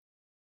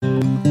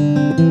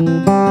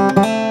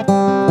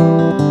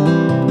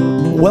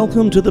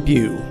Welcome to The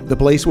Pew, the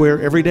place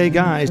where everyday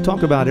guys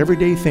talk about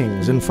everyday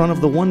things in front of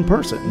the one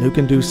person who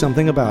can do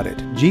something about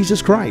it, Jesus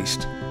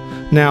Christ.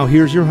 Now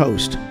here's your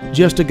host,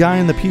 just a guy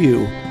in the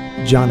pew,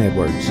 John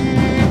Edwards.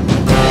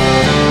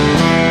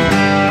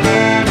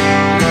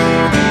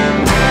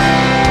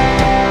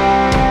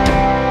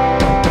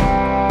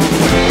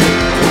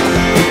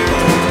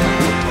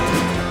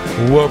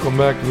 Welcome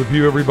back to The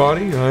Pew,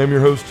 everybody. I am your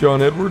host,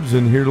 John Edwards,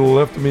 and here to the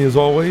left of me, as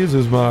always,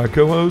 is my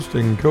co-host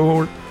and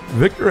cohort,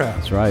 Victor Ass.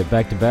 That's right,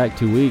 back-to-back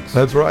 2 weeks.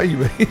 That's right, you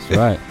made That's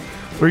right.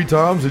 3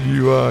 times, and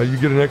you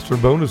get an extra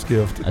bonus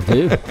gift. I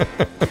do.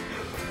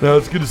 Now,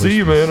 it's good to see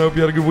you, man. I hope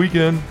you had a good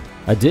weekend.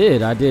 I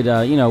did.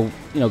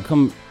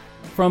 Come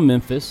from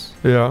Memphis.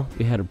 Yeah.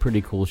 We had a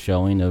pretty cool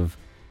showing of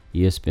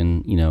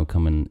ESPN,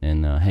 coming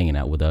and hanging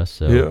out with us.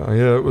 So.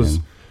 Yeah, it was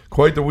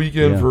quite the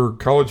weekend for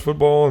college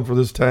football and for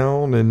this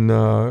town, and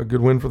a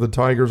good win for the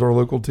Tigers, our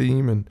local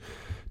team, and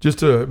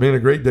just a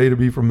great day to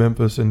be from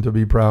Memphis and to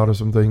be proud of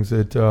some things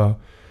that,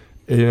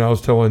 I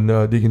was telling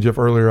Deacon Jeff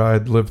earlier, I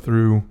had lived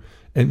through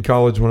in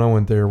college when I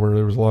went there, where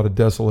there was a lot of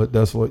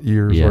desolate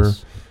years where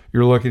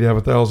you're lucky to have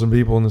 1,000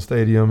 people in the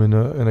stadium in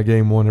a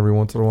game one every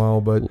once in a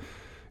while. But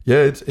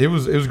yeah, it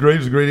was great. It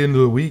was a great end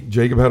of the week.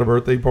 Jacob had a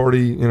birthday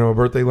party, a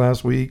birthday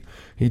last week.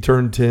 He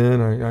turned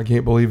 10. I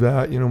can't believe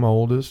that, my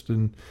oldest.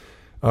 And,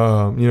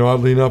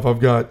 oddly enough, I've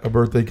got a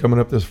birthday coming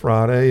up this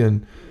Friday,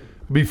 and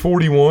I'll be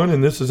 41.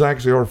 And this is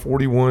actually our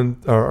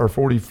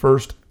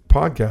 41st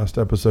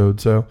podcast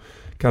episode. So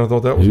kind of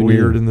thought that was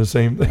weird and the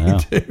same thing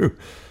too.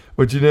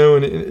 But,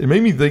 and it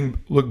made me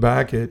look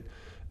back at,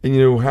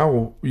 and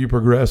how you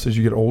progress as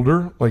you get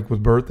older, like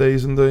with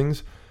birthdays and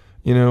things.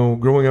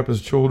 Growing up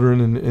as children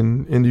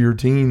and into your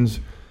teens,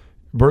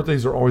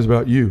 birthdays are always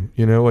about you.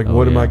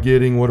 What am I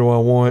getting? What do I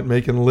want?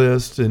 Making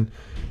lists, and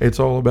it's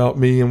all about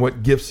me and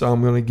what gifts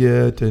I'm going to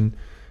get. And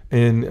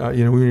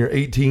when you're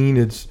 18,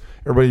 it's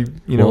everybody.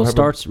 It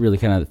starts really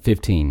kind of at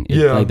 15.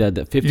 Like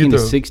that 15 to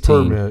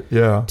 16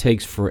 permit,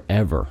 takes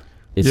forever.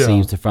 It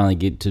seems to finally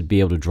get to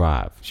be able to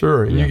drive.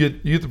 Sure, and you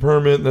get the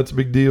permit, and that's a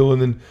big deal.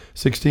 And then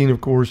 16,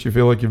 of course, you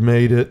feel like you've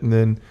made it. And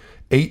then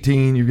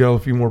 18, you've got a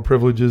few more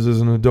privileges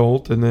as an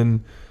adult. And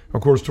then, of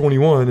course,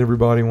 21,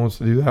 everybody wants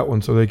to do that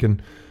one so they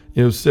can,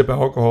 sip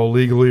alcohol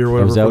legally or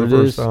whatever for the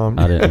first time.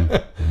 I didn't.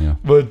 Yeah.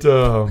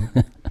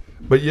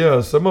 But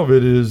yeah, some of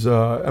it is.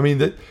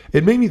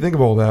 It made me think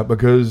of all that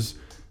because,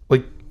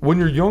 like, when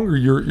you're younger,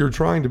 you're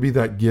trying to be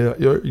that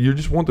gift. You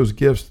just want those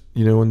gifts,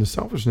 and the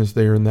selfishness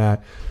there and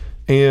that.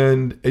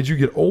 And as you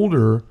get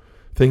older,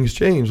 things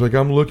change. Like,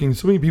 I'm looking,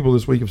 so many people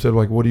this week have said,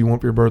 like, what do you want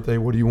for your birthday?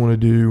 What do you want to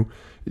do?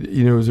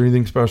 Is there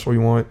anything special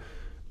you want?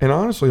 And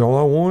honestly, all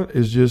I want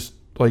is just,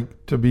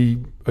 like, to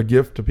be a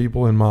gift to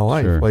people in my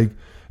life. Sure. Like,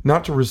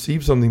 not to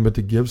receive something, but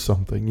to give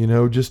something,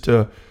 just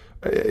to,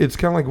 it's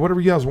kind of like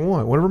whatever you guys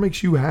want. Whatever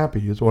makes you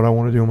happy is what I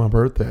want to do on my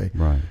birthday.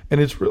 Right.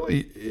 And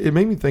it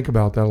made me think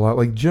about that a lot.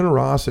 Like,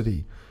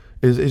 generosity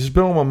it's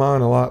been on my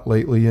mind a lot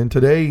lately. And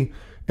today,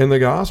 in the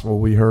gospel,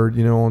 we heard,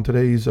 on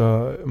today's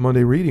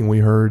Monday reading, we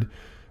heard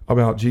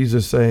about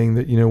Jesus saying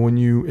that, when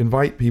you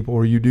invite people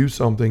or you do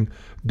something,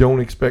 don't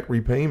expect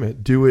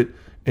repayment. Do it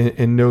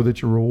and know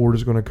that your reward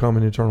is going to come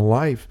in eternal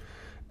life.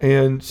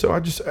 And so I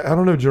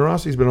don't know,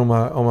 generosity's been on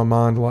my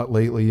mind a lot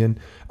lately. And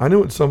I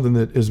know it's something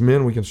that as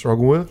men we can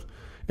struggle with.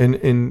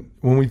 And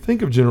when we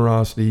think of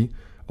generosity,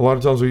 a lot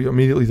of times we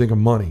immediately think of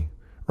money,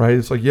 right?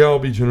 It's like, I'll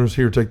be generous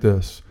here, take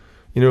this.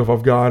 If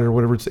I've got it or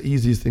whatever, it's the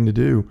easiest thing to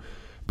do.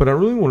 But I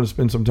really want to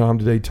spend some time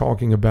today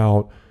talking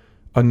about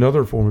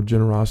another form of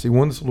generosity,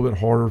 one that's a little bit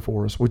harder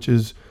for us, which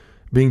is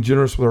being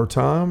generous with our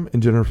time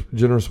and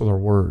generous with our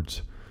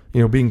words.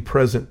 Being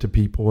present to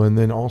people, and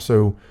then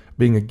also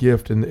being a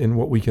gift in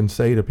what we can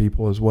say to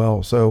people as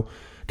well. So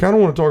kind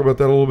of want to talk about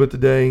that a little bit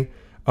today.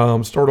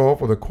 Start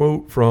off with a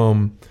quote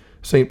from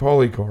St.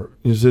 Polycarp.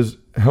 It says,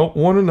 "Help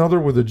one another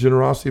with the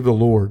generosity of the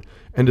Lord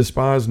and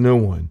despise no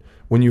one.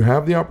 When you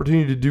have the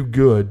opportunity to do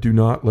good, do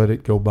not let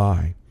it go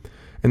by."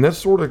 And that's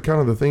sort of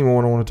kind of the theme I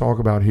want to talk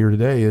about here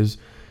today is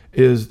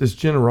this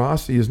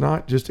generosity is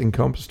not just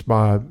encompassed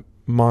by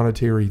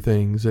monetary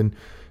things and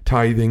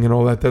tithing and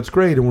all that. That's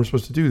great, and we're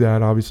supposed to do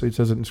that. Obviously, it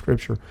says it in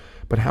Scripture.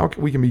 But how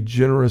we can be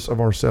generous of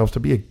ourselves to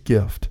be a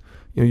gift?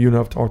 You and I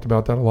have talked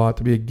about that a lot,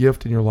 to be a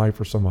gift in your life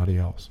for somebody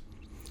else.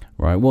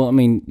 Right. Well,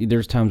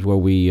 there's times where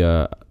we,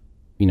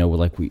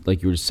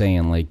 like you were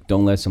saying, like,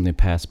 don't let something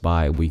pass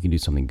by where you can do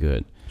something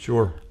good.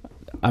 Sure.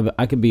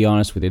 I could be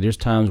honest with you. There's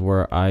times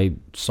where I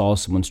saw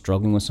someone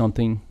struggling with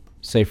something.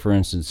 Say, for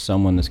instance,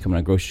 someone that's coming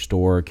to a grocery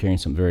store carrying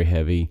something very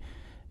heavy,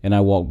 and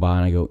I walk by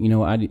and I go,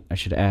 I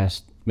should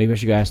ask. Maybe I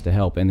should go ask to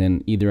help, and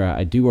then either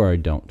I do or I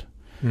don't.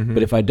 Mm-hmm.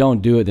 But if I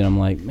don't do it, then I'm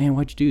like, man,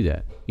 why'd you do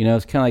that?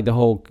 It's kind of like the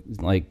whole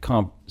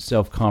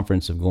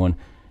self-conference of going,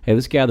 hey,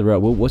 let's gather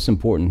up. What's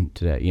important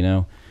today?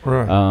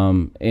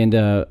 Right.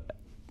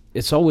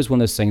 It's always one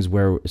of those things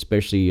where,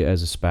 especially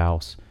as a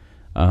spouse,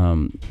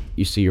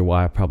 you see your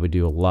wife probably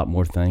do a lot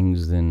more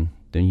things than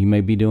you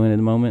may be doing at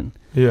the moment.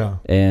 Yeah.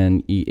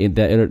 And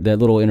that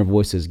little inner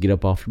voice says, get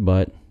up off your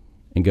butt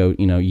and go,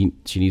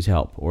 she needs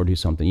help or do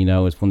something.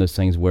 It's one of those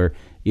things where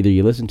either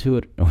you listen to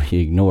it or you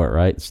ignore it,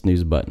 right?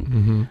 Snooze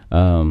button.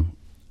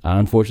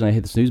 Unfortunately, I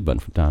hit the snooze button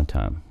from time to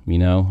time,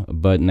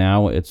 but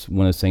now it's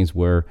one of those things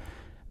where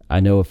I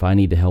know if I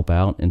need to help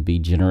out and be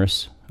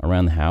generous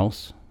around the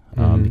house,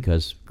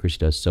 because Chrissy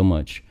does so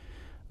much,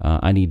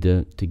 I need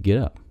to get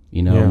up,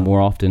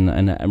 more often,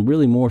 and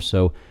really more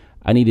so,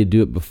 I need to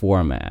do it before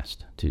I'm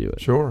asked to do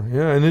it. Sure,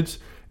 yeah, and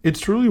it's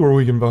truly where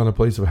we can find a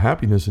place of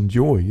happiness and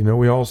joy.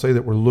 We all say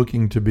that we're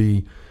looking to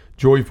be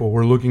joyful,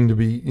 we're looking to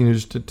be,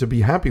 just to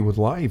be happy with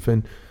life,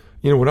 and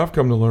what I've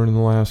come to learn in the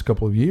last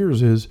couple of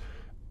years is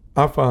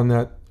I find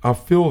that I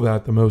feel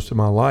that the most in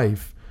my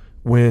life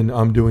when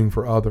I'm doing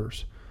for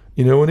others,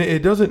 and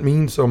it doesn't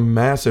mean some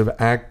massive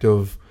act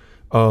of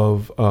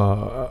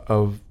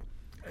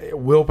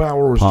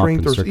willpower or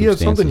strength or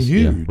something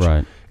huge. Yeah,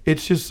 right.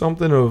 It's just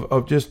something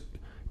of just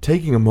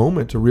taking a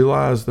moment to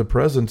realize the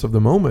presence of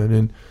the moment.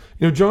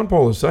 And John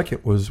Paul II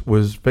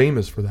was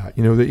famous for that.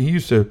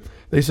 That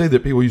they say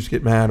that people used to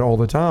get mad all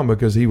the time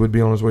because he would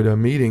be on his way to a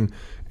meeting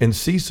and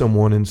see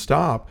someone and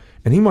stop,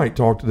 and he might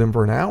talk to them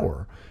for an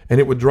hour. And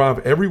it would drive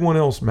everyone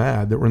else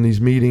mad that were in these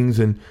meetings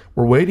and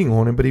were waiting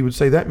on him. But he would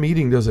say that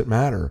meeting doesn't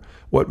matter.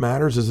 What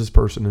matters is this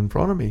person in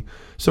front of me.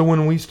 So when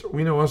I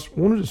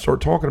wanted to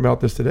start talking about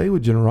this today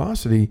with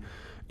generosity,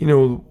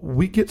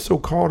 we get so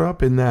caught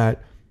up in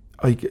that,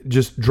 like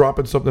just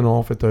dropping something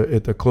off at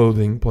the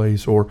clothing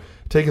place or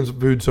taking some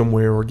food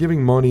somewhere or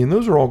giving money. And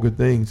those are all good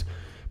things.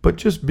 But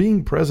just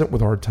being present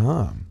with our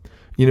time.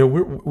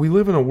 We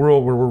live in a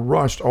world where we're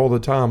rushed all the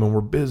time and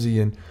we're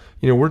busy and,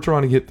 we're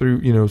trying to get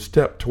through,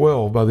 step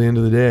 12 by the end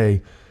of the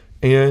day.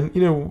 And,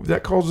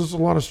 that causes a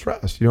lot of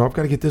stress. I've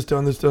got to get this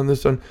done, this done,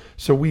 this done.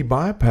 So we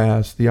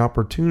bypass the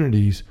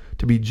opportunities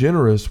to be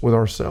generous with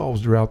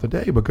ourselves throughout the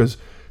day because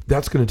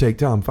that's going to take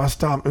time. If I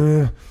stop,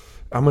 I'm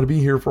going to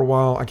be here for a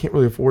while. I can't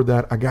really afford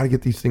that. I got to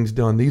get these things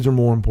done. These are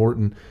more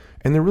important.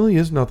 And there really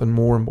is nothing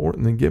more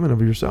important than giving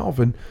of yourself.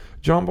 And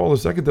John Paul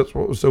II, that's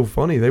what was so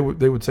funny. They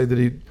would say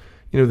that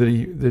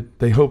that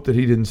they hoped that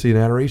he didn't see an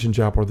adoration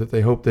chapel, or that they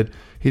hoped that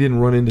he didn't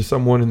run into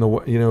someone in the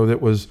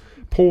that was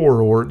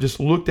poor, or just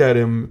looked at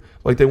him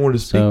like they wanted to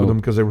speak with him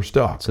because they were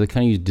stuck. So they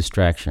kind of use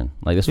distraction.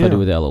 Like that's what I do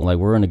with Ella. Like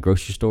we're in a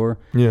grocery store,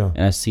 and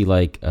I see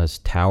like a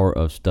tower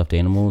of stuffed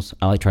animals.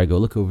 I like try to go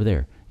look over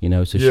there,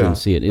 so she can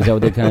see it. Is that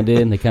what they kind of did?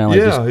 And they kind of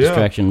like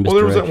distraction. Well,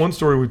 there was that one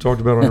story we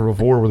talked about on here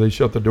before where they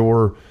shut the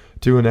door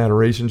to an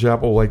adoration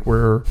chapel, like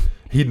where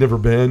he'd never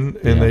been,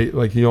 and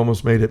he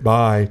almost made it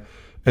by.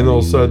 And all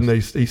of a sudden,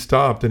 he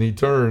stopped and he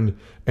turned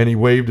and he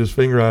waved his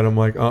finger at him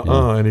like,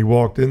 and he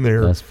walked in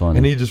there. That's funny.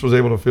 And he just was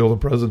able to feel the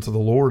presence of the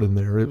Lord in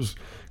there. It was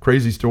a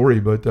crazy story,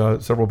 but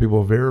several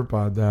people have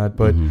verified that.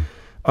 But,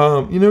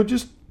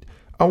 just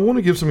I want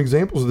to give some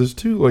examples of this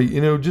too. Like,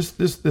 just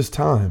this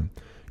time.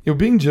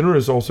 Being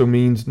generous also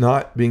means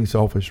not being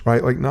selfish,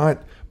 right? Like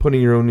not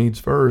putting your own needs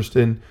first.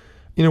 And,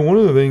 one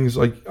of the things,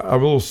 like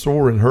I'm a little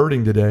sore and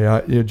hurting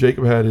today.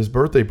 Jacob had his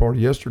birthday party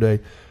yesterday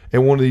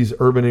at one of these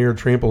urban air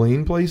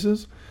trampoline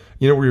places,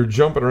 where you're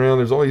jumping around.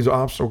 There's all these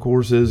obstacle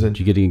courses. And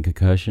did you get any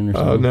concussion or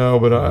something? No,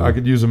 but I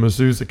could use a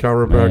masseuse, a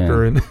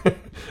chiropractor,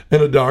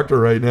 and a doctor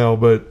right now.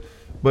 But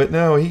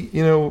no,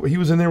 he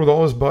was in there with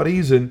all his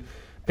buddies,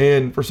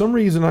 and for some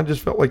reason I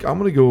just felt like I'm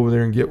going to go over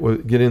there and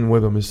get in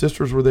with him. His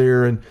sisters were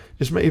there, and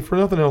just if for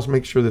nothing else,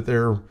 make sure that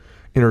they're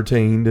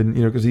entertained, and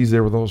because he's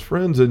there with all his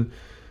friends, and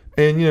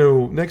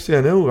next thing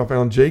I know, I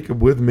found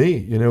Jacob with me.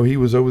 He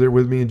was over there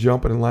with me and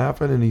jumping and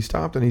laughing, and he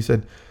stopped and he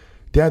said,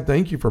 "Dad,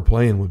 thank you for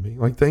playing with me.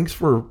 Like, thanks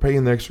for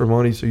paying the extra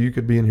money so you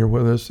could be in here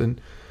with us." And,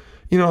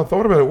 I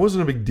thought about it. It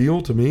wasn't a big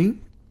deal to me,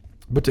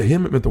 but to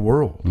him, it meant the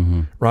world.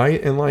 Mm-hmm.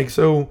 Right. And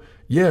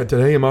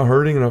today, am I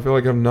hurting and I feel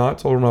like I'm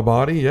not over my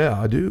body? Yeah,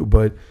 I do.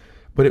 But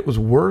it was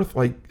worth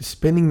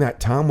spending that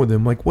time with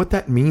him. Like what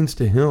that means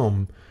to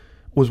him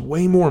was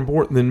way more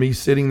important than me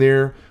sitting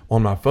there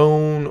on my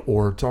phone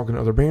or talking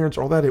to other parents,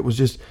 all that. It was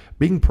just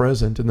being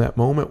present in that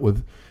moment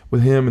with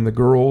him and the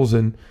girls.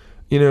 And,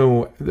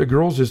 the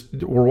girls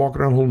just were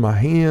walking around holding my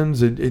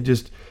hands.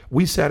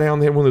 We sat down,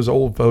 they had one of those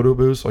old photo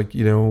booths,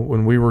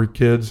 when we were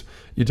kids,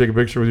 you take a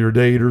picture with your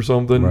date or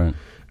something. Right.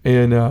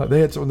 And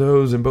they had some of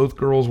those, and both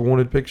girls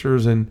wanted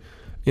pictures. And,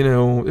 it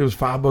was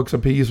 $5 a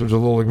piece, which was a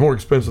little more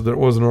expensive than it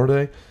was in our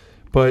day.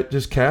 But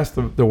just cast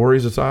the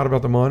worries aside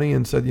about the money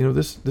and said,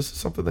 this is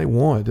something they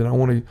want, and I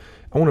want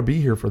to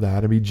be here for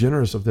that and be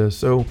generous of this.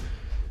 So,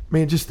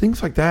 man, just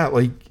things like that,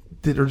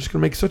 that are just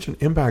going to make such an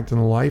impact in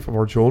the life of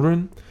our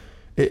children.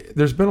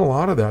 There's been a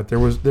lot of that. There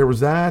was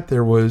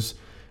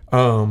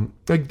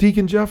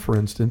Deacon Jeff, for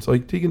instance.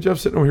 Deacon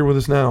Jeff's sitting over here with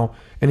us now,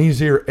 and he's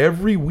here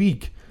every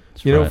week.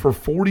 That's for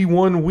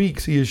 41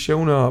 weeks he has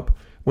shown up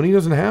when he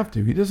doesn't have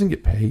to. He doesn't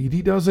get paid.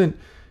 He doesn't.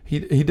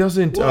 He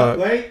doesn't.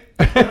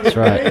 That's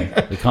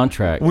right. The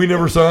contract. We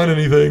never signed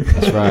anything.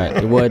 That's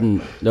right. It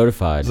wasn't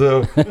notified.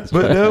 So,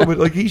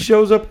 but he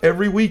shows up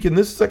every week, and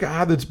this is a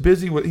guy that's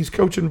busy with. He's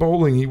coaching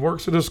bowling. He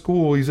works at a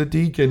school. He's a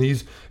deacon.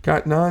 He's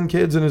got 9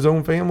 kids in his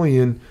own family,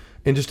 and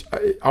just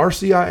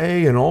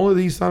RCIA and all of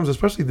these times,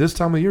 especially this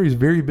time of year, he's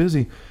very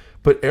busy.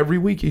 But every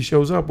week he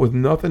shows up with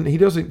nothing. He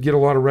doesn't get a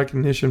lot of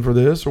recognition for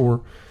this, or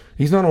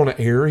He's not on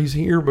air. He's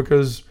here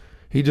because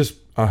he just,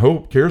 I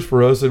hope, cares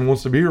for us and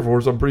wants to be here for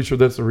us. I'm pretty sure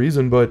that's the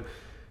reason. But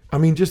I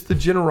mean, just the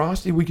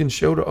generosity we can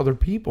show to other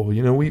people.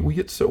 You know, we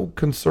get so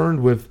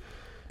concerned with,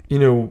 you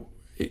know,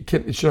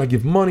 should I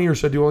give money or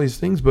should I do all these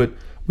things? But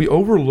we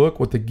overlook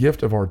what the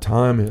gift of our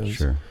time is.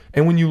 Sure.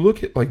 And when you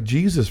look at like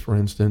Jesus, for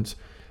instance,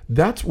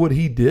 that's what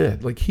he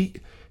did. Like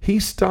he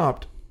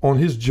stopped on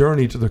his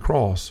journey to the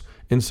cross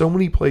in so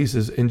many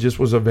places and just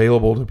was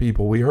available to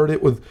people. We heard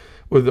it with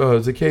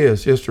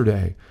Zacchaeus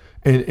yesterday,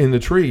 and in the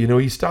tree, you know,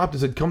 he stopped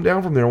and said, "Come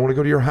down from there. I want to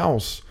go to your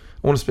house.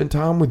 I want to spend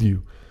time with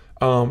you."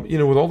 You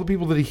know, with all the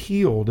people that he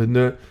healed and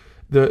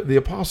the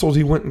apostles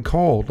he went and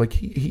called, like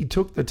he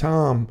took the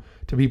time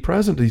to be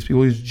present to these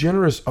people. He's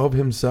generous of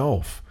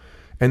himself.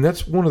 And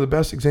that's one of the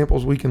best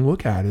examples we can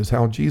look at is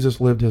how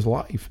Jesus lived his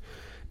life,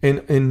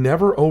 and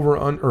never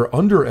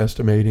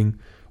underestimating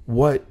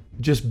what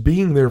just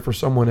being there for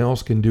someone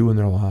else can do in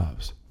their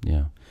lives.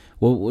 Yeah.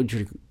 Well, what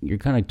you're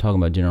kind of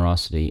talking about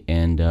generosity,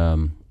 and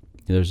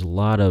there's a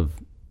lot of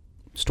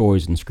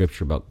stories in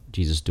Scripture about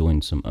Jesus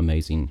doing some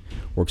amazing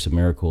works of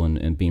miracle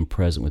and being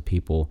present with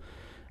people.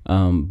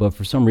 But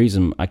for some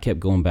reason, I kept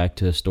going back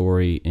to a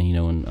story, and you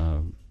know,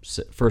 in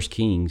 1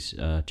 Kings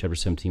chapter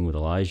 17 with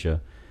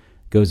Elijah,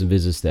 goes and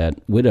visits that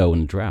widow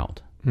in the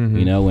drought,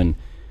 you know, and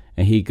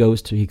he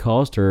calls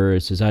to her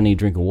and says, "I need a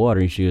drink of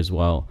water." And she goes,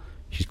 "Well,"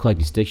 she's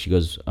collecting sticks. She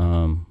goes,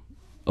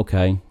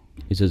 "Okay."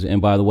 He says,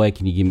 "And by the way,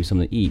 can you give me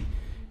something to eat?"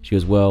 She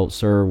goes, "Well,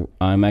 sir,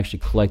 I'm actually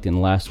collecting the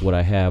last what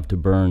I have to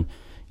burn,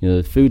 you know,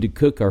 the food to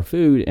cook our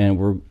food, and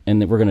we're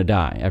going to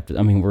die after.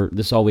 I mean,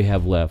 this is all we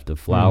have left of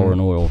flour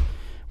and oil.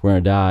 We're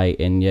going to die."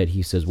 And yet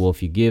he says, "Well,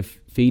 if you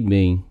feed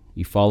me,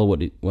 you follow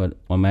what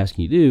I'm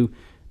asking you to do,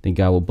 then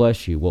God will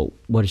bless you." Well,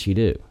 what does she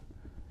do?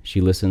 She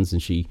listens,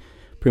 and she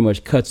pretty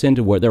much cuts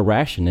into what their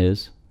ration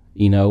is,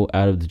 you know,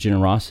 out of the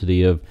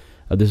generosity of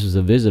this is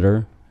a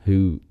visitor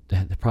who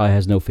probably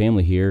has no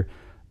family here.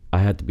 I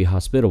have to be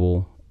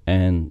hospitable,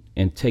 and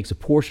takes a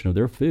portion of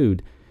their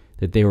food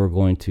that they were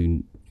going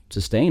to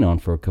sustain on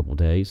for a couple of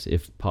days,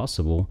 if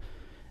possible,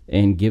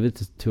 and give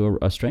it to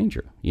a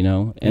stranger, you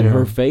know. And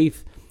her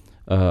faith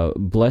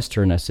blessed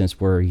her in that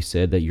sense, where he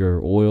said that your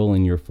oil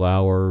and your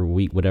flour,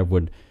 wheat, whatever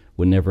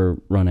would never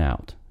run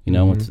out. You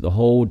know, with the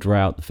whole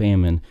drought, the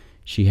famine,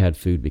 she had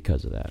food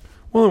because of that.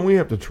 Well, and we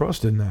have to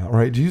trust in that,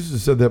 right?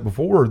 Jesus said that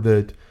before,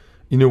 that,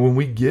 you know, when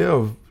we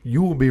give,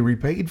 you will be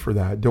repaid for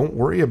that. Don't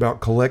worry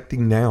about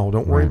collecting now.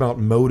 Don't worry about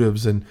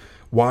motives and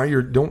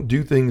don't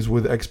do things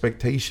with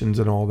expectations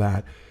and all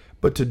that,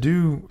 but to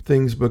do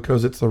things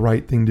because it's the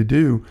right thing to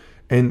do.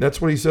 And that's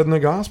what he said in the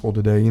gospel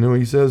today. You know,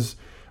 he says,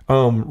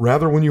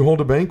 rather when you hold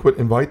a banquet,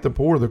 invite the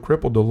poor, the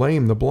crippled, the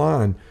lame, the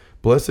blind.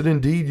 Blessed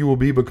indeed you will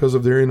be because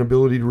of their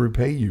inability to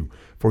repay you,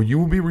 for you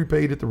will be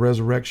repaid at the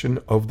resurrection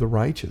of the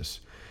righteous.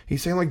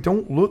 He's saying, like,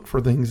 don't look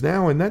for things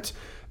now. And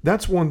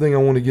that's one thing I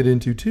want to get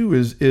into too,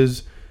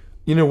 is,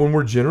 you know, when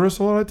we're generous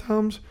a lot of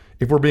times,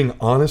 if we're being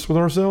honest with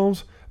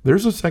ourselves,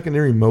 there's a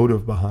secondary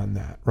motive behind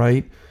that,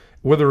 right?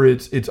 Whether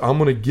it's I'm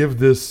going to give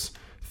this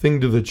thing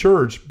to the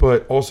church,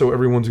 but also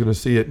everyone's going to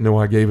see it and know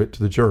I gave it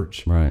to the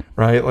church. Right?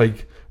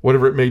 Like,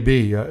 whatever it may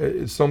be,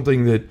 it's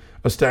something that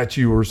a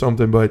statue or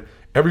something, but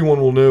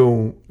everyone will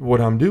know what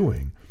I'm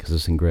doing. Because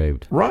it's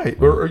engraved. Right.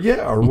 Or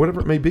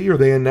whatever it may be, or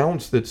they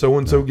announce that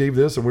so-and-so gave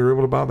this and we were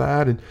able to buy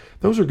that. And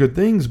those are good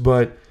things.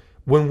 But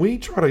when we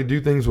try to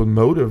do things with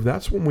motive,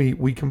 that's when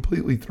we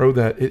completely throw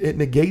that. It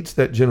negates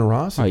that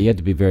generosity. You have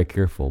to be very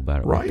careful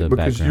about it. Right.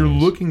 Because you're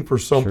looking for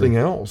something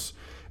else.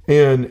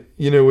 And,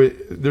 you know,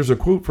 there's a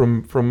quote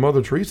from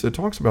Mother Teresa that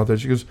talks about that.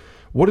 She goes,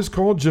 what is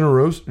called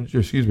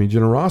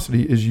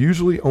generosity is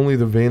usually only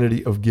the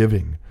vanity of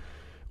giving.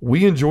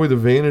 We enjoy the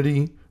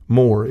vanity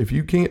more. If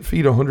you can't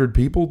feed 100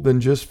 people, then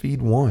just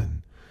feed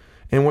one.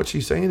 And what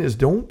she's saying is,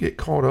 don't get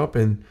caught up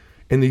in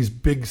these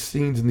big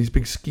scenes and these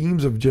big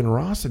schemes of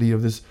generosity,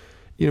 of this,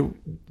 you know,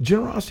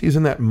 generosity is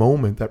in that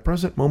moment, that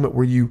present moment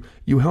where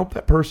you help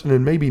that person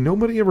and maybe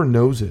nobody ever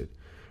knows it,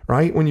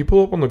 right? When you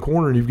pull up on the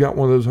corner and you've got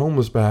one of those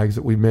homeless bags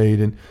that we've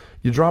made and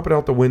you drop it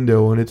out the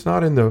window and it's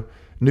not in the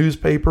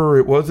newspaper,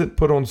 it wasn't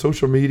put on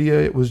social media,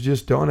 it was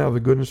just done out of the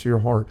goodness of your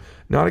heart,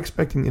 not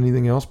expecting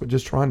anything else, but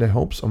just trying to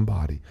help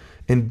somebody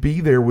and be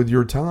there with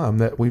your time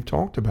that we've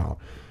talked about.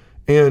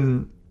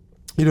 And,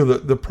 you know,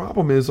 the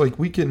problem is, like,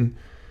 we can,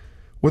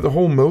 with the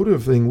whole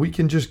motive thing, we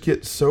can just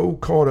get so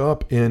caught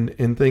up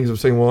in things of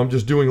saying, well, I'm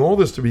just doing all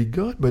this to be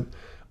good. But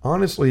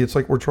honestly, it's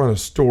like we're trying to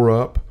store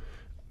up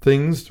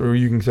things, or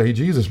you can say, hey,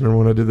 Jesus, remember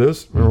when I did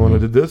this? Remember when I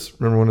did this?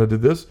 Remember when I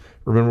did this?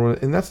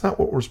 And that's not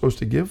what we're supposed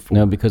to give for.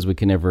 No, because we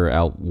can never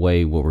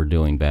outweigh what we're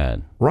doing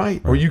bad.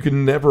 Right. Or you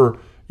can never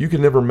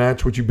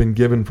match what you've been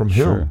given from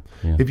him. Sure.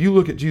 Yeah. If you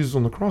look at Jesus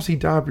on the cross, he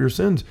died for your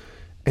sins.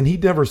 And he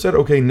never said,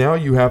 okay, now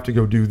you have to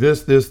go do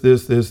this,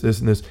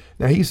 and this.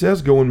 Now he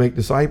says, go and make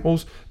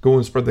disciples, go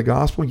and spread the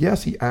gospel.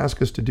 Yes, he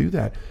asked us to do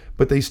that,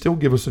 but they still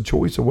give us a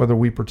choice of whether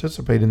we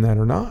participate in that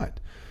or not.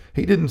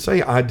 He didn't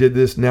say, I did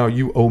this, now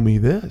you owe me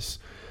this.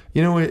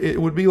 You know, it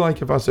would be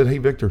like if I said, hey,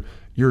 Victor,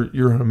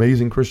 You're an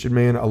amazing Christian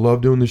man. I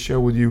love doing this show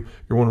with you.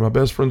 You're one of my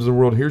best friends in the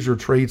world. Here's your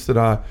traits that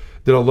I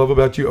love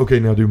about you. Okay,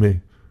 now do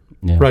me.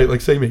 Yeah. Right?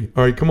 Like, say me.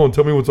 All right, come on,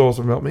 tell me what's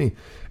awesome about me.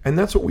 And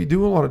that's what we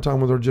do a lot of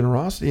time with our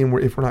generosity. And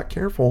if we're not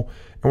careful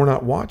and we're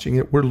not watching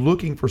it, we're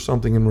looking for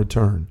something in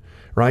return.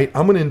 Right?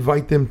 I'm going to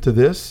invite them to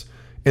this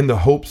in the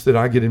hopes that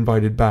I get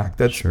invited back.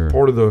 That's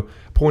part of the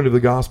point of the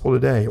gospel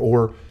today.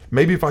 Or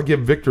maybe if I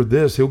give Victor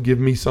this, he'll give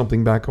me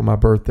something back on my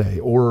birthday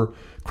or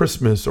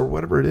Christmas or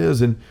whatever it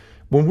is. And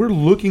when we're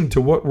looking to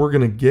what we're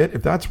going to get,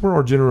 if that's where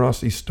our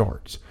generosity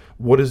starts,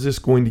 what is this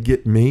going to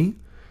get me?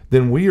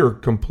 Then we are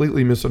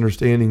completely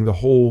misunderstanding the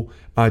whole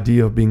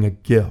idea of being a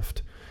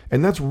gift.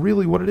 And that's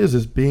really what it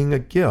is being a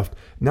gift,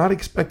 not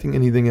expecting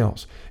anything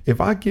else. If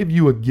I give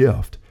you a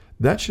gift,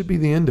 that should be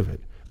the end of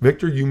it.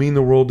 Victor, you mean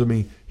the world to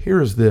me.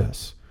 Here is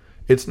this.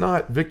 It's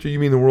not, Victor, you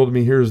mean the world to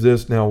me. Here's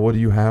this. Now, what do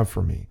you have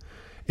for me?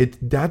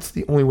 That's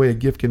the only way a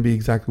gift can be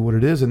exactly what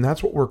it is. And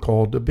that's what we're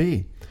called to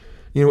be.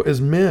 As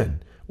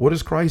men, what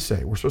does Christ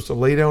say? We're supposed to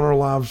lay down our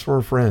lives for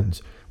our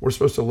friends. We're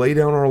supposed to lay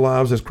down our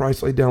lives as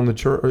Christ laid down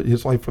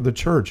his life for the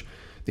church.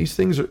 These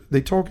things,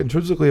 they talk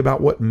intrinsically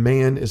about what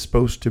man is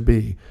supposed to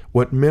be,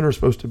 what men are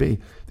supposed to be.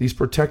 These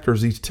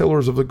protectors, these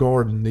tillers of the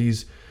garden,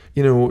 these,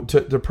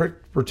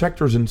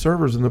 protectors and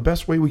servers. And the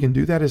best way we can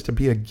do that is to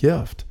be a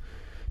gift,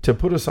 to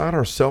put aside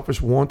our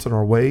selfish wants and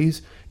our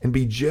ways and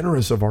be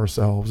generous of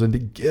ourselves and to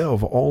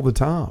give all the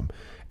time.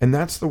 And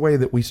that's the way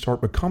that we start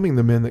becoming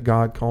the men that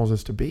God calls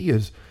us to be,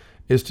 is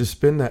to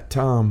spend that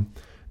time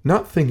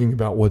not thinking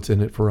about what's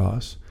in it for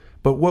us,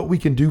 but what we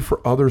can do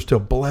for others to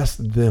bless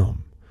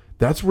them.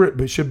 That's where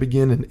it should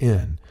begin and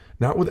end.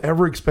 Not with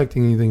ever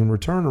expecting anything in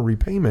return or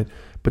repayment,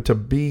 but to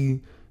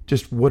be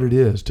just what it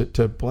is,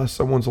 to bless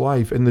someone's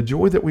life. And the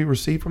joy that we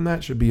receive from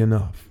that should be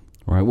enough.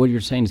 Right. What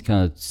you're saying is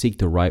kind of seek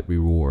the right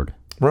reward.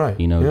 Right.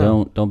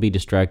 Don't be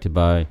distracted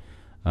by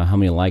how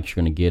many likes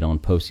you're going to get on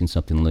posting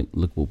something like,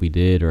 look what we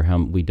did, or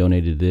how we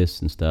donated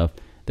this and stuff.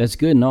 That's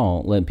good and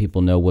all, letting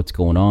people know what's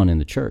going on in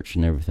the church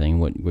and everything,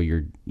 what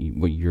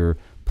you're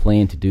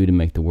planning to do to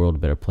make the world a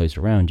better place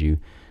around you.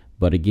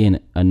 But again,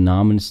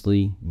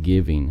 anonymously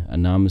giving,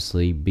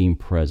 anonymously being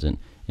present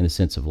in the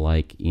sense of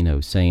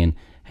saying,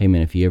 hey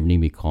man, if you ever need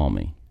me, call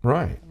me.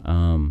 Right.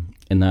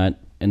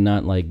 And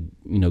not like,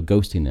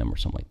 ghosting them or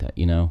something like that,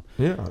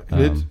 Yeah.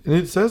 And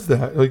it says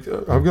that. Like,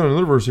 I've got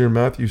another verse here in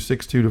Matthew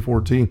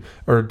 6:2-14,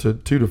 or to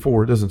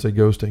 2-4. It doesn't say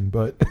ghosting,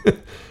 but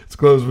it's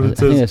close. But it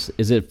says,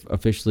 is it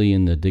officially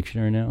in the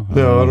dictionary now?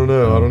 No, I don't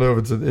know. I don't know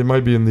if it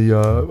might be in the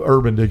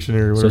Urban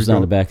Dictionary. So it's not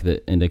on the back of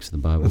the index of the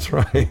Bible. That's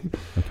right.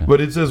 Okay. But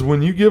it says,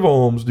 when you give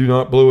alms, do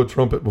not blow a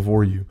trumpet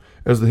before you,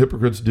 as the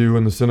hypocrites do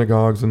in the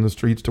synagogues and the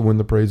streets to win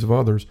the praise of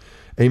others.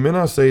 Amen,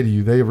 I say to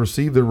you, they have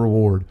received their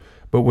reward.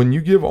 But when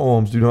you give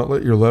alms, do not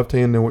let your left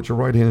hand know what your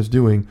right hand is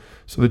doing,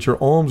 so that your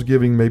alms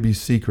giving may be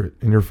secret,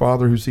 and your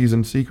Father who sees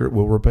in secret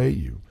will repay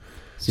you.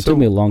 It took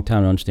me a long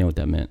time to understand what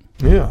that meant.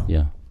 Yeah.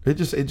 Yeah. It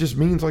just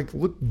means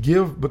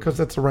give because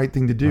that's the right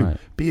thing to do. Right.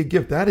 Be a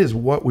gift. That is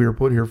what we were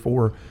put here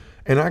for.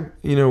 And I,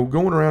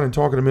 going around and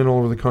talking to men all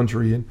over the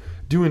country and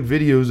doing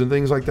videos and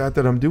things like that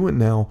I'm doing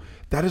now,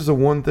 that is the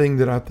one thing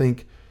that I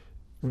think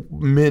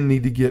men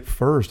need to get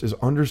first, is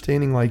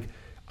understanding,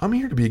 I'm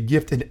here to be a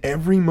gift in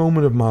every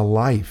moment of my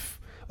life.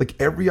 Like,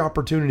 every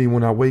opportunity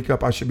when I wake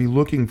up, I should be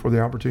looking for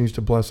the opportunities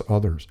to bless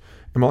others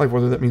in my life,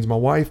 whether that means my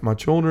wife, my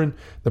children,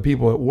 the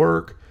people at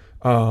work,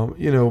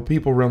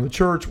 people around the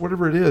church,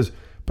 whatever it is.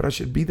 But I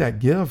should be that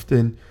gift.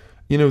 And,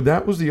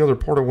 that was the other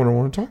part of what I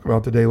want to talk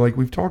about today. Like,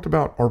 we've talked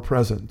about our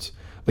presence,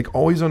 like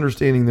always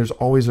understanding there's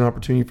always an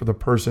opportunity for the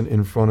person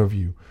in front of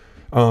you.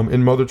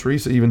 And Mother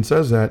Teresa even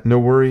says that,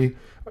 never worry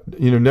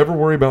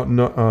about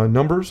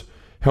numbers.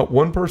 Help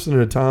one person at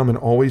a time and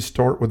always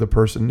start with the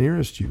person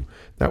nearest you.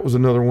 That was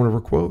another one of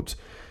her quotes.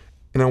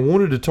 And I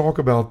wanted to talk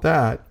about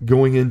that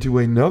going into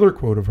another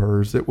quote of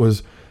hers that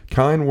was,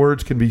 kind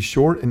words can be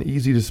short and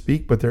easy to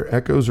speak, but their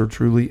echoes are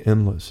truly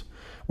endless.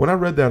 When I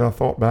read that, I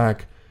thought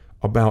back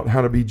about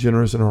how to be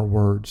generous in our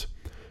words.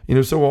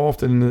 So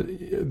often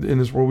in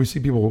this world, we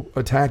see people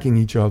attacking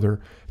each other,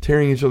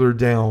 tearing each other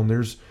down.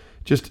 There's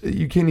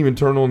you can't even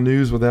turn on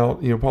news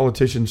without,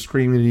 politicians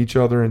screaming at each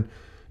other and,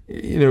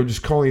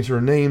 just calling each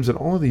other names and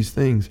all of these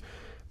things.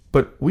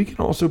 But we can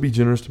also be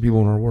generous to people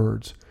in our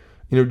words,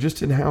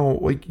 just in how,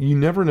 you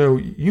never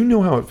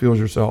know, how it feels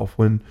yourself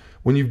when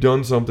you've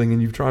done something and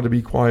you've tried to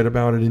be quiet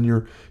about it and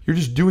you're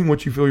just doing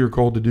what you feel you're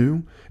called to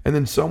do. And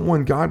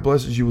then God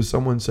blesses you with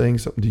someone saying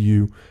something to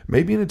you,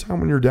 maybe in a time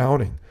when you're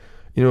doubting,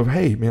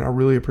 hey man, I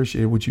really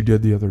appreciated what you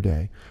did the other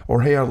day.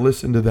 Or, hey, I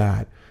listened to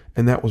that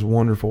and that was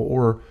wonderful.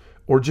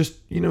 Or just,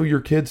 your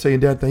kid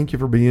saying, Dad, thank you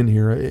for being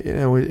here.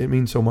 It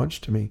means so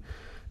much to me.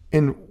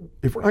 And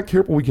if we're not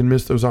careful, we can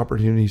miss those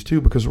opportunities too,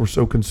 because we're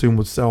so consumed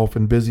with self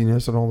and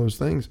busyness and all those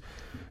things.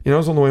 I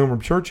was on the way home from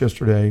church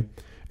yesterday,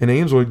 and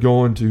Angela had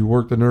gone to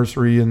work the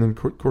nursery, and then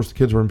of course the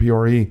kids were in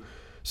PRE.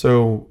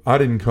 So I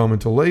didn't come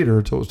until later,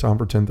 until it was time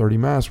for 10:30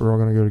 Mass. We were all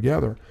going to go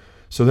together.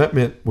 So that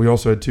meant we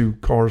also had two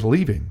cars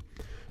leaving.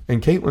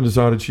 And Caitlin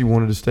decided she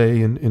wanted to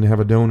stay and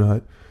have a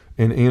donut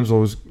and Angela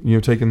was,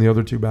 taking the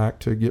other two back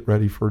to get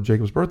ready for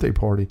Jacob's birthday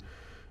party.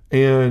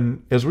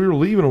 And as we were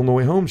leaving on the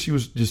way home, she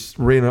was just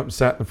ran up and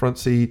sat in the front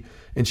seat,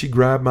 and she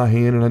grabbed my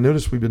hand, and I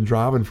noticed we'd been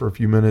driving for a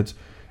few minutes,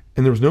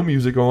 and there was no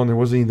music on. There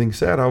wasn't anything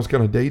said. I was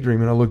kind of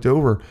daydreaming. I looked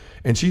over,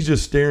 and she's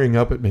just staring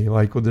up at me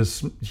like with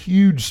this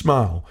huge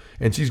smile,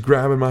 and she's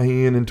grabbing my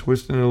hand and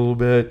twisting it a little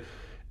bit.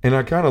 And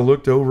I kind of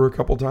looked over a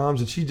couple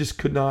times, and she just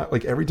could not,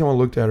 like every time I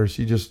looked at her,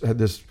 she just had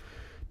this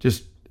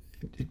just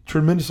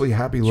tremendously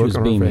happy look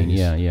on her face.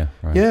 Yeah,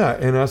 right. Yeah,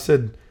 and I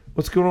said,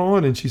 "What's going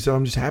on?" And she said,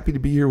 "I'm just happy to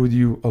be here with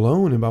you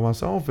alone and by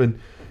myself." And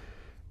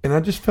I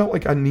just felt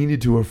like I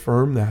needed to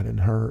affirm that in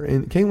her.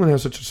 And Caitlin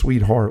has such a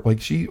sweet heart. Like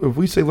if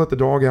we say let the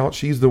dog out,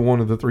 she's the one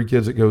of the three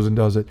kids that goes and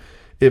does it.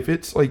 If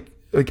it's like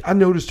I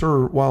noticed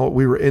her while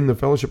we were in the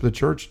fellowship of the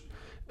church,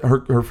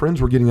 her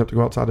friends were getting up to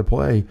go outside to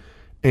play,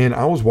 and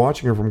I was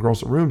watching her from across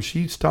the room.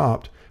 She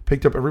stopped,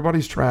 picked up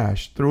everybody's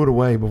trash, threw it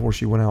away before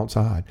she went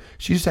outside.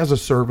 She just has a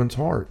servant's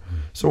heart.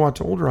 So I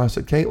told her, I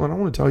said, "Caitlin, I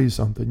want to tell you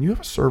something. You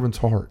have a servant's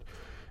heart."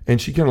 And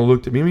she kind of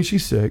looked at me. I mean,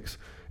 she's 6.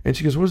 And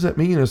she goes, "What does that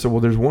mean?" I said,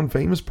 "Well, there's one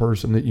famous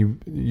person that you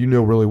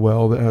know really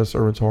well that has a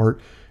servant's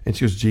heart." And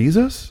she goes,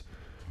 "Jesus?"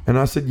 And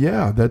I said,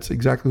 "Yeah, that's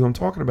exactly what I'm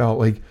talking about.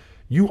 Like,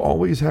 you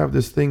always have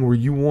this thing where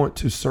you want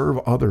to serve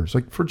others.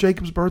 Like for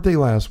Jacob's birthday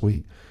last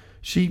week,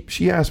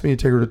 she asked me to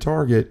take her to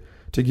Target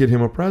to get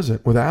him a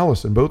present with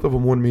Allison. Both of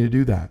them wanted me to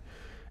do that.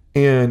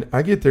 And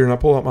I get there and I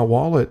pull out my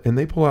wallet, and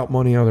they pull out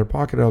money out of their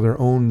pocket, out of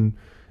their own,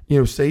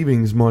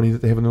 savings money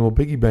that they have in their little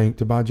piggy bank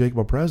to buy Jacob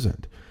a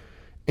present.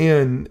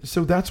 And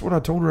so that's what I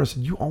told her. I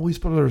said, "You always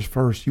put others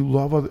first. You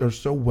love others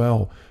so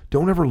well.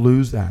 Don't ever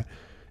lose that."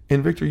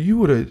 And Victor,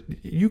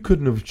 you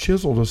couldn't have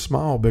chiseled a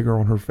smile bigger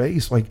on her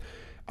face. Like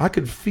I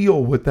could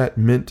feel what that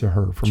meant to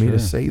her for me to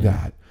say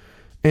that.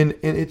 And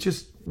it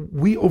just,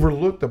 we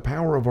overlook the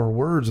power of our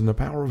words and the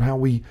power of how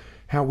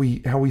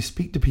we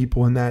speak to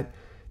people, and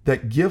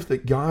that gift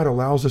that God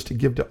allows us to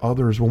give to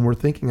others when we're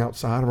thinking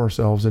outside of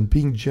ourselves and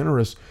being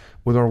generous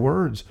with our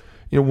words.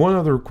 One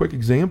other quick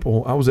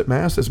example, I was at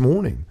Mass this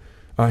morning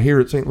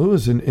here at St.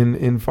 Louis,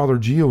 and Father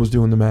Gio was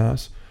doing the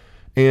Mass,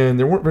 and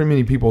there weren't very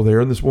many people there.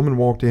 And this woman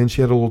walked in.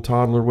 She had a little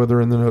toddler with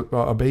her, and then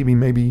a baby,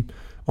 maybe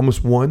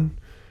almost 1,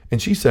 and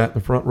she sat in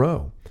the front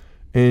row.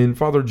 And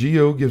Father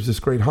Gio gives this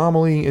great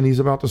homily, and he's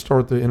about to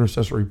start the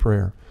intercessory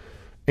prayer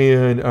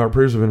and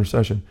prayers of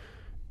intercession.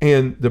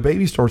 And the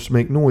baby starts to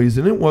make noise,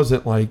 and it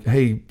wasn't like,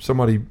 "Hey,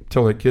 somebody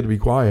tell that kid to be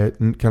quiet,"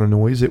 and kind of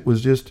noise. It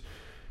was just,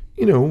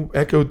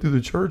 echoed through the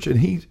church.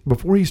 And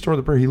before he started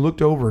the prayer, he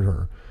looked over at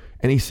her,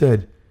 and he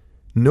said,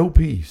 "Know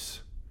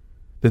peace,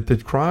 that the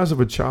cries of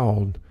a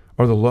child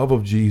are the love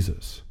of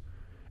Jesus."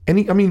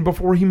 And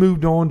before he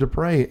moved on to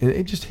pray, and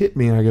it just hit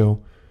me, and I go,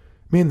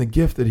 man, the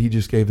gift that he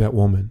just gave that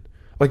woman.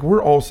 Like,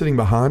 we're all sitting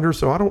behind her,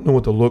 so I don't know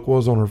what the look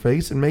was on her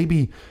face, and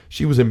maybe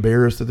she was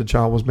embarrassed that the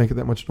child was making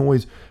that much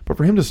noise. But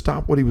for him to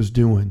stop what he was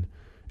doing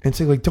and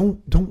say, like,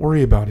 don't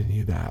worry about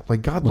any of that.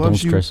 Like, God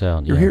loves you. Don't stress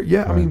out. You're here.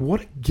 Yeah, right.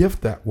 What a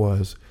gift that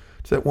was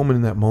to that woman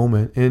in that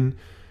moment. And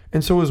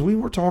so as we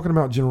were talking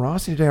about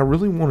generosity today, I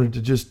really wanted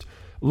to just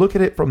look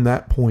at it from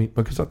that point,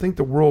 because I think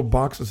the world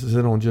boxes us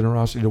in on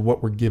generosity to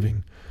what we're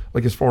giving,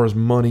 like as far as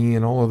money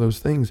and all of those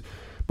things.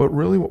 But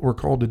really what we're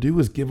called to do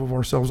is give of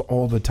ourselves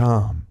all the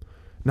time.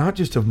 Not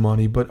just of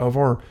money, but of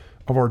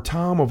our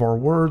time, of our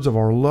words, of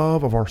our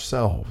love, of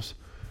ourselves.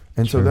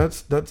 And Sure.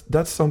 So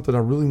that's something I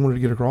really wanted to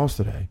get across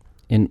today.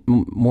 And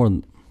more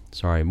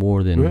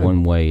than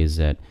one way is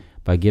that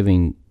by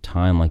giving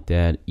time like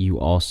that, you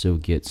also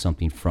get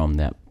something from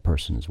that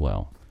person as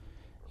well.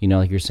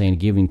 Like you're saying,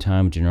 giving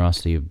time,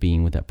 generosity of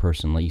being with that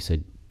person, like you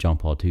said, John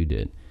Paul II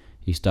did.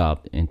 He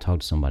stopped and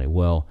talked to somebody.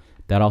 Well,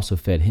 that also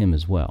fed him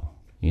as well.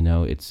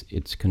 It's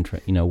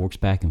works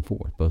back and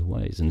forth both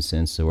ways, in a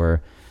sense. So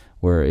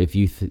where if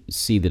you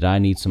see that I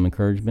need some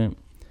encouragement,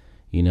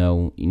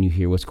 and you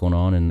hear what's going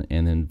on,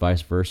 and then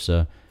vice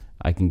versa,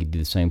 I can do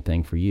the same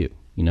thing for you.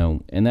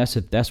 And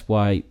that's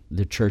why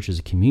the church is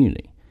a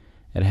community.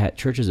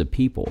 Church is a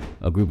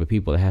group of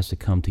people that has to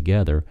come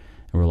together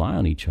and rely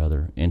on each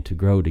other and to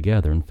grow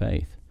together in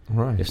faith.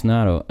 Right. It's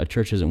not a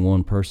church isn't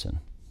one person.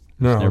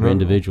 No, it's never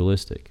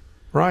individualistic.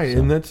 Right.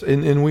 So.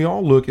 And we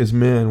all look as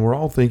men, we're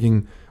all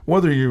thinking,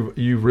 whether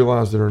you've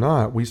realized it or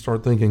not, we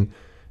start thinking,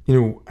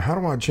 how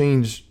do I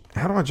change,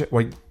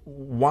 like,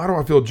 why do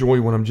I feel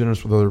joy when I'm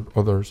generous with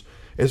others?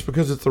 It's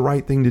because it's the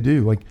right thing to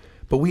do. Like,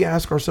 but we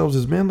ask ourselves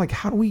as men, like,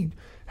 how do we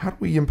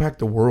impact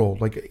the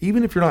world? Like,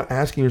 even if you're not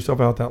asking yourself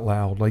out that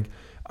loud, like,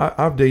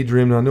 I've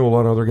daydreamed, and I know a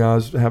lot of other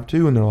guys have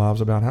too in their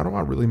lives, about how do I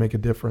really make a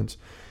difference?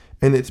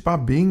 And it's by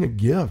being a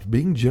gift,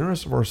 being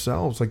generous of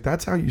ourselves. Like,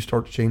 that's how you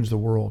start to change the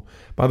world,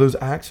 by those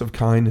acts of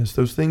kindness,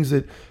 those things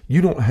that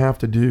you don't have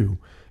to do.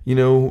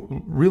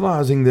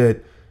 Realizing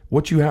that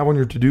what you have on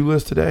your to-do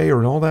list today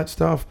or all that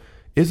stuff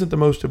isn't the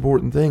most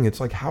important thing. It's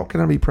like, how can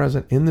I be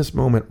present in this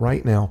moment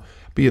right now?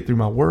 Be it through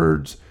my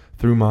words,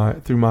 through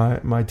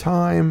my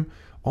time,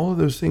 all of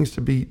those things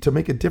to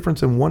make a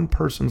difference in one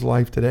person's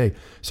life today.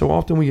 So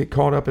often we get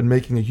caught up in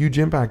making a huge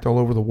impact all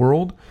over the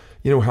world.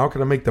 How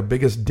can I make the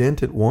biggest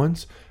dent at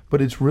once?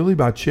 But it's really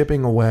by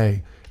chipping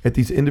away at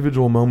these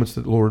individual moments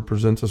that the Lord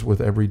presents us with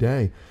every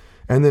day.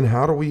 And then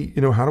how do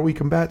we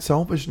combat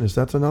selfishness?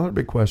 That's another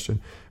big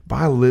question.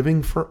 By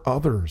living for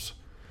others,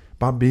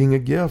 by being a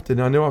gift.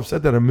 And I know I've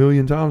said that a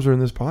million times during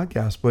this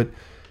podcast, but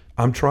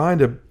I'm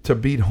trying to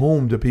beat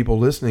home to people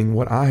listening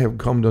what I have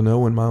come to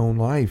know in my own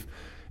life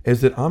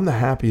is that I'm the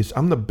happiest.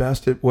 I'm the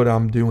best at what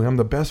I'm doing. I'm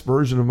the best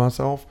version of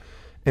myself.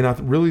 And I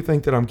really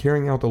think that I'm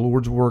carrying out the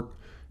Lord's work,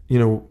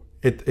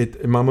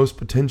 at my most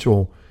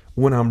potential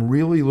when I'm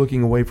really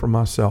looking away from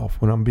myself,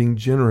 when I'm being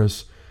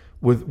generous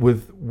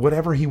with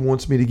whatever He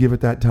wants me to give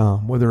at that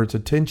time, whether it's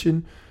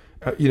attention,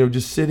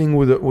 just sitting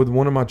with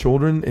one of my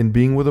children and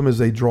being with them as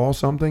they draw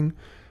something,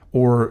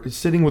 or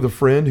sitting with a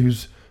friend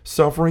who's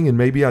suffering and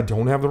maybe I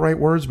don't have the right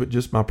words, but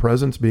just my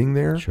presence being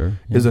there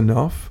is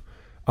enough.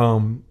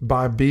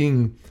 By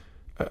being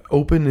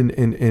open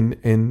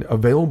and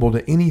available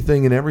to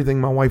anything and everything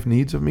my wife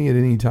needs of me at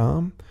any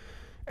time.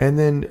 And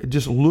then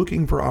just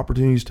looking for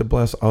opportunities to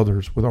bless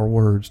others with our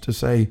words, to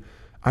say,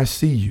 I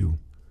see you.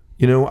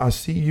 I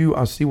see you.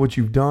 I see what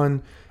you've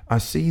done. I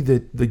see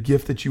that the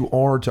gift that you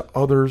are to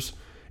others,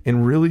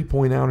 and really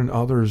point out in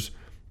others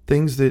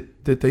things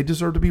that they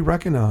deserve to be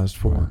recognized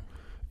for.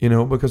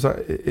 Because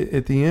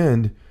at the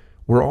end,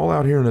 we're all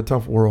out here in a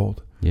tough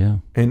world. Yeah.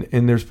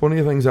 And there's plenty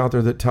of things out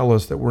there that tell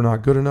us that we're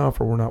not good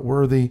enough or we're not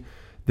worthy,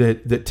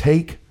 that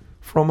take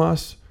from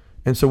us.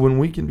 And so when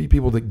we can be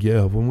people that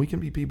give, when we can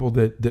be people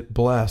that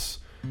bless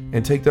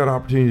and take that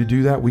opportunity to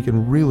do that, we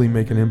can really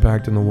make an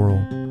impact in the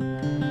world.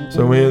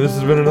 So, man, this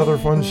has been another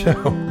fun show.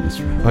 That's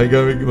right.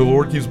 The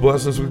Lord keeps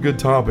blessing us with good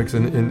topics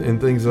and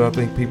things that I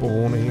think people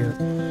want to hear.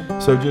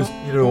 So just,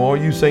 all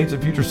you saints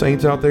and future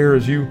saints out there,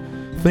 as you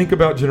think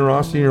about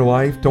generosity in your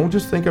life, don't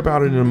just think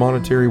about it in a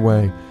monetary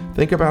way.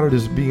 Think about it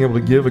as being able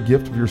to give a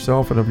gift of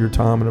yourself and of your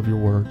time and of your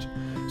words.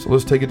 So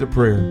let's take it to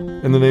prayer.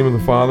 In the name of the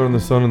Father, and the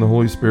Son, and the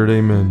Holy Spirit,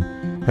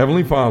 amen.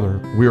 Heavenly Father,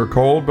 we are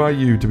called by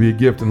you to be a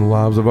gift in the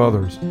lives of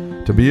others.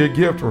 To be a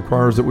gift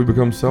requires that we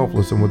become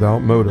selfless and without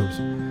motives.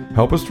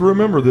 Help us to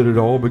remember that it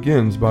all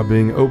begins by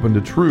being open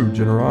to true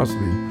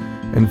generosity.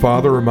 And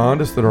Father,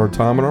 remind us that our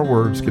time and our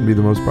words can be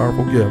the most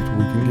powerful gift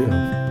we can give.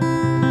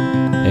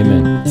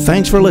 Amen.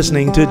 Thanks for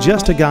listening to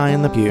Just a Guy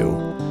in the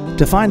Pew.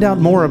 To find out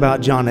more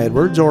about John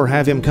Edwards or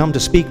have him come to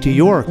speak to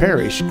your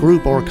parish,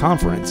 group, or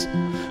conference,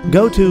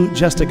 go to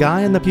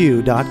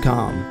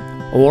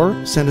justaguyinthepew.com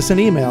or send us an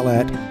email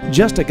at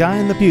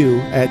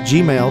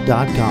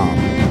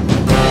justaguyinthepew@gmail.com.